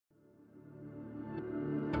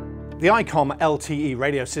The Icom LTE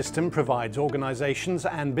radio system provides organisations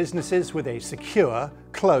and businesses with a secure,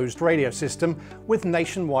 closed radio system with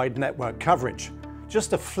nationwide network coverage.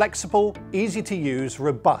 Just a flexible, easy-to-use,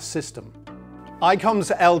 robust system. Icom's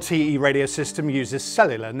LTE radio system uses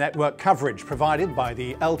cellular network coverage provided by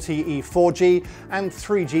the LTE 4G and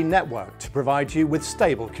 3G network to provide you with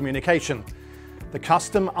stable communication. The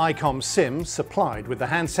custom Icom SIM supplied with the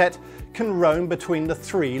handset can roam between the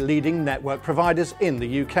 3 leading network providers in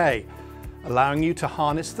the UK, allowing you to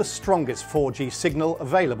harness the strongest 4G signal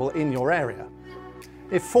available in your area.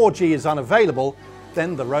 If 4G is unavailable,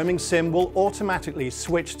 then the roaming SIM will automatically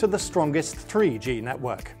switch to the strongest 3G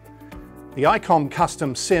network. The Icom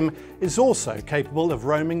custom SIM is also capable of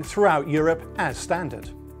roaming throughout Europe as standard.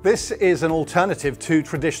 This is an alternative to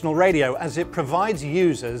traditional radio as it provides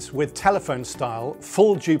users with telephone-style,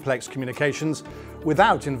 full duplex communications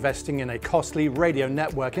without investing in a costly radio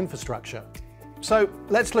network infrastructure. So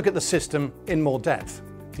let's look at the system in more depth.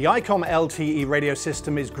 The Icom LTE radio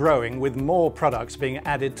system is growing with more products being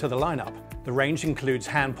added to the lineup. The range includes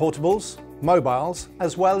hand portables, mobiles,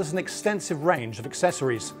 as well as an extensive range of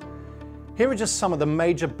accessories. Here are just some of the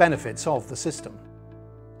major benefits of the system.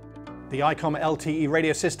 The Icom LTE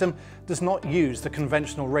radio system does not use the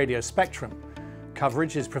conventional radio spectrum.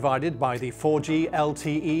 Coverage is provided by the 4G,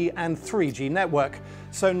 LTE and 3G network,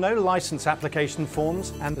 so no license application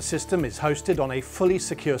forms, and the system is hosted on a fully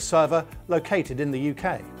secure server located in the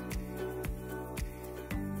UK.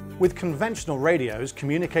 With conventional radios,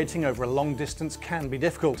 communicating over a long distance can be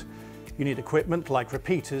difficult. You need equipment like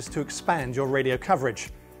repeaters to expand your radio coverage.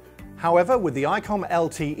 However, with the Icom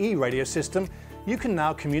LTE radio system, you can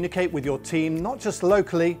now communicate with your team not just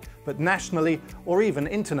locally, but nationally or even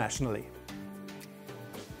internationally.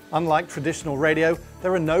 Unlike traditional radio,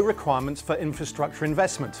 there are no requirements for infrastructure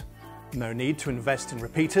investment. No need to invest in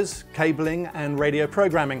repeaters, cabling and radio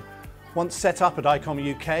programming. Once set up at Icom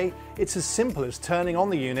UK, it's as simple as turning on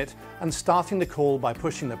the unit and starting the call by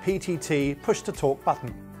pushing the PTT push-to-talk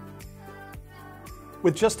button.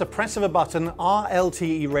 With just a press of a button, our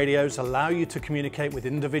LTE radios allow you to communicate with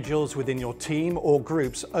individuals within your team or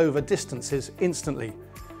groups over distances instantly.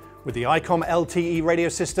 With the Icom LTE radio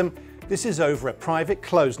system, this is over a private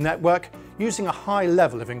closed network using a high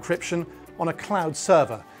level of encryption on a cloud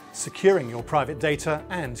server, securing your private data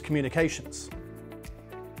and communications.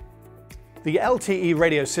 The LTE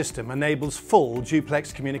radio system enables full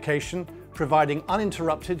duplex communication, providing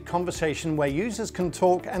uninterrupted conversation where users can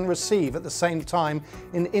talk and receive at the same time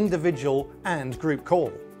in individual and group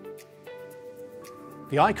call.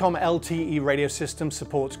 The Icom LTE radio system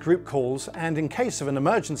supports group calls, and in case of an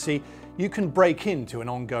emergency, you can break into an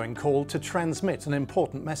ongoing call to transmit an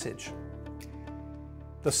important message.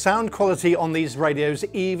 The sound quality on these radios,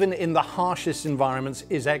 even in the harshest environments,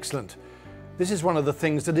 is excellent. This is one of the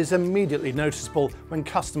things that is immediately noticeable when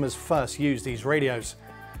customers first use these radios.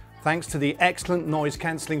 Thanks to the excellent noise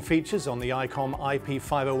cancelling features on the Icom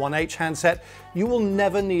IP501H handset, you will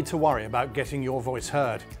never need to worry about getting your voice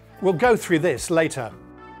heard. We'll go through this later.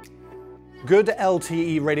 Good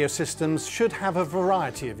LTE radio systems should have a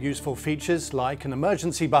variety of useful features like an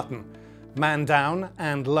emergency button, man down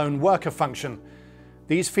and lone worker function.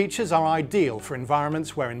 These features are ideal for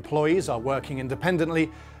environments where employees are working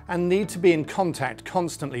independently and need to be in contact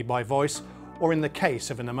constantly by voice or in the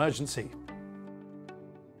case of an emergency.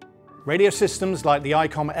 Radio systems like the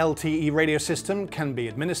Icom LTE radio system can be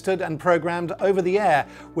administered and programmed over the air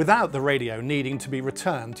without the radio needing to be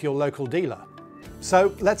returned to your local dealer.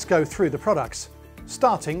 So let's go through the products,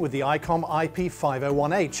 starting with the Icom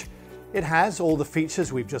IP501H. It has all the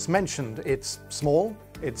features we've just mentioned. It's small,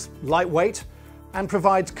 it's lightweight, and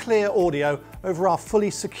provides clear audio over our fully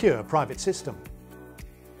secure private system.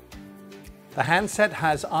 The handset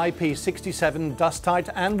has IP67 dust-tight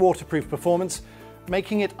and waterproof performance,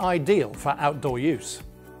 making it ideal for outdoor use.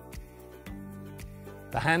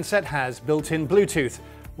 The handset has built-in Bluetooth,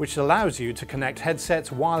 which allows you to connect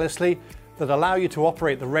headsets wirelessly that allow you to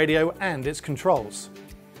operate the radio and its controls.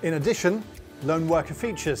 In addition, lone worker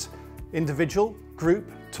features: individual,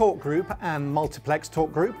 group, talk group and multiplex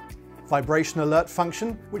talk group, vibration alert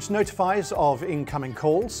function which notifies of incoming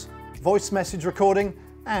calls, voice message recording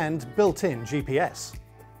and built-in GPS.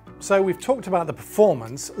 So we've talked about the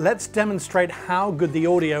performance. Let's demonstrate how good the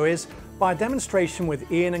audio is by a demonstration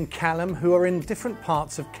with Ian and Callum, who are in different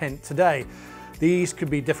parts of Kent today. These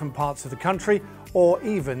could be different parts of the country or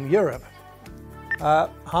even Europe.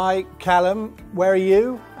 Hi Callum, where are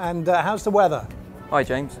you and how's the weather? Hi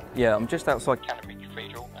James, yeah, I'm just outside Canterbury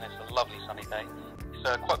Cathedral and it's a lovely sunny day.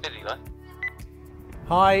 It's quite busy though.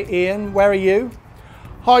 Hi Ian, where are you?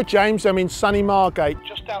 Hi James, I'm in sunny Margate,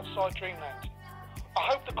 just outside Dreamland. I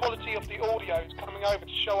hope the quality of the audio is coming over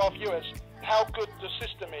to show our viewers how good the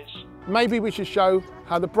system is. Maybe we should show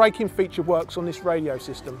how the break-in feature works on this radio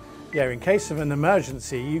system. Yeah, in case of an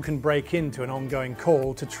emergency, you can break into an ongoing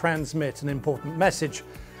call to transmit an important message.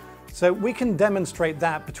 So we can demonstrate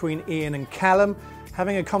that between Ian and Callum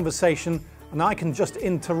having a conversation, and I can just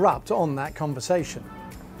interrupt on that conversation.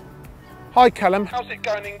 Hi Callum. How's it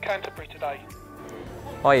going in Canterbury today?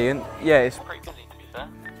 Hi Ian. Yeah, it's pretty busy to be fair.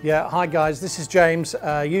 Yeah, hi guys, this is James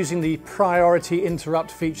using the priority interrupt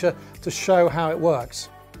feature to show how it works.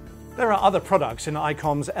 There are other products in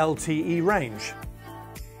Icom's LTE range.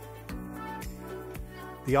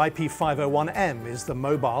 The IP501M is the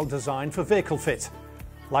mobile designed for vehicle fit.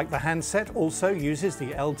 Like the handset, also uses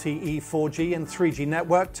the LTE 4G and 3G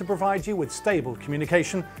network to provide you with stable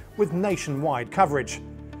communication with nationwide coverage.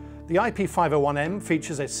 The IP501M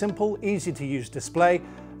features a simple, easy-to-use display,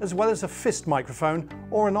 as well as a fist microphone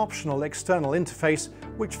or an optional external interface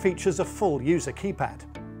which features a full user keypad.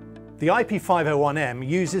 The IP501M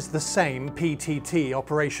uses the same PTT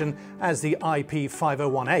operation as the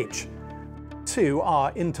IP501H. Two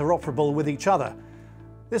are interoperable with each other.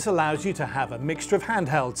 This allows you to have a mixture of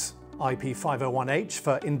handhelds, IP501H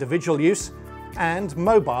for individual use, and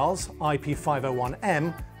mobiles,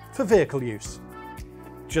 IP501M, for vehicle use.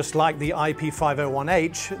 Just like the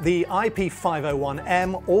IP501H, the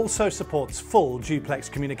IP501M also supports full duplex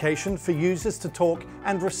communication for users to talk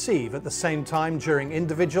and receive at the same time during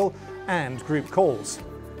individual and group calls.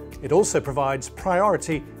 It also provides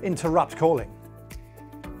priority interrupt calling.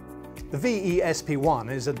 The VE-SP1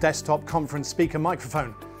 is a desktop conference speaker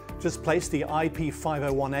microphone. Just place the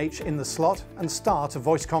IP501H in the slot and start a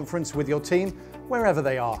voice conference with your team wherever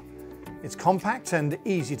they are. It's compact and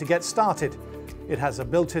easy to get started. It has a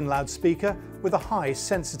built-in loudspeaker with a high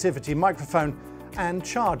sensitivity microphone and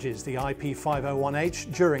charges the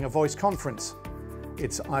IP501H during a voice conference.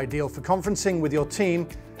 It's ideal for conferencing with your team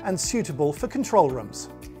and suitable for control rooms.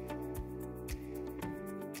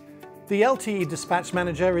 The LTE Dispatch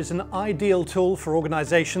Manager is an ideal tool for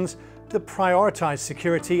organizations that prioritize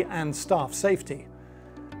security and staff safety.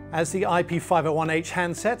 As the IP501H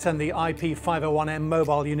handset and the IP501M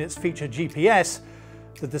mobile units feature GPS,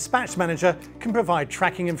 the Dispatch Manager can provide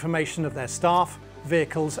tracking information of their staff,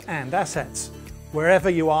 vehicles and assets, wherever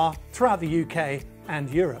you are throughout the UK and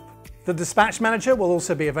Europe. The Dispatch Manager will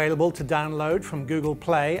also be available to download from Google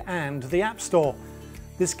Play and the App Store.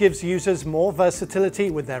 This gives users more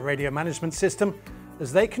versatility with their radio management system,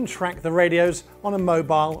 as they can track the radios on a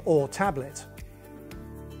mobile or tablet.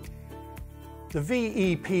 The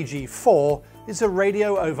VE-PG4 is a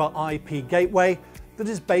radio over IP gateway that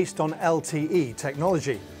is based on LTE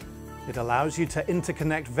technology. It allows you to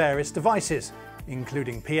interconnect various devices,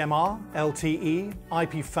 including PMR, LTE,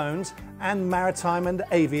 IP phones, and maritime and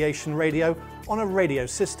aviation radio on a radio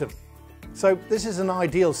system. So this is an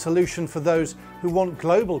ideal solution for those who want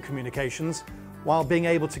global communications while being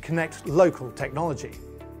able to connect local technology.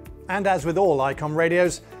 And as with all Icom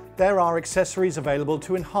radios, there are accessories available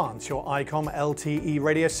to enhance your Icom LTE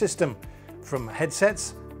radio system, from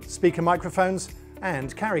headsets, speaker microphones,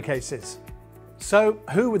 and carry cases. So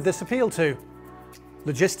who would this appeal to?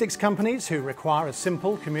 Logistics companies who require a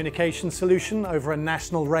simple communication solution over a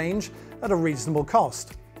national range at a reasonable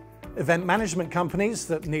cost. Event management companies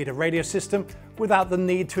that need a radio system without the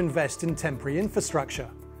need to invest in temporary infrastructure.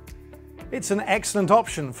 It's an excellent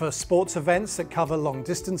option for sports events that cover long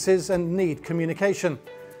distances and need communication.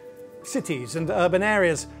 Cities and urban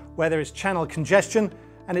areas where there is channel congestion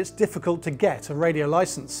and it's difficult to get a radio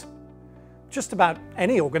license. Just about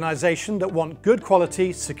any organisation that want good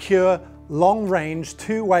quality, secure, long-range,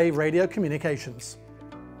 two-way radio communications.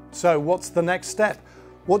 So what's the next step?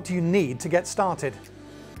 What do you need to get started?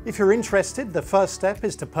 If you're interested, the first step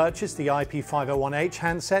is to purchase the IP501H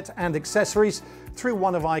handset and accessories through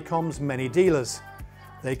one of Icom's many dealers.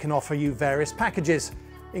 They can offer you various packages,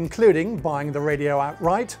 including buying the radio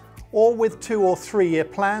outright or with 2 or 3 year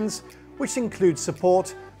plans, which include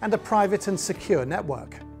support and a private and secure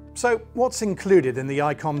network. So what's included in the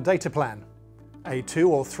Icom data plan? A 2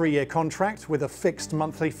 or 3 year contract with a fixed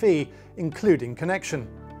monthly fee, including connection.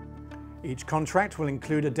 Each contract will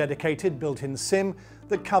include a dedicated built-in SIM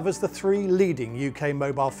that covers the 3 leading UK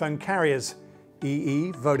mobile phone carriers,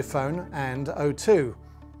 EE, Vodafone and O2.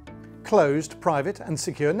 Closed, private and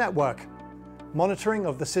secure network. Monitoring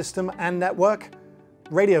of the system and network.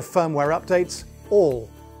 Radio firmware updates,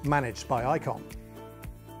 all managed by Icom.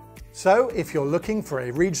 So if you're looking for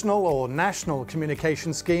a regional or national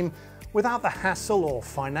communication scheme without the hassle or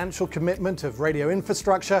financial commitment of radio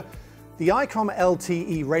infrastructure, The Icom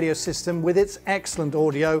LTE radio system, with its excellent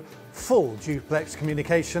audio, full duplex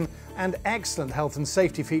communication and excellent health and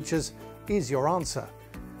safety features, is your answer.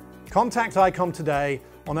 Contact Icom today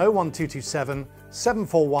on 01227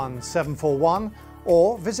 741 741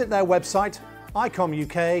 or visit their website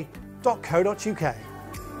icomuk.co.uk.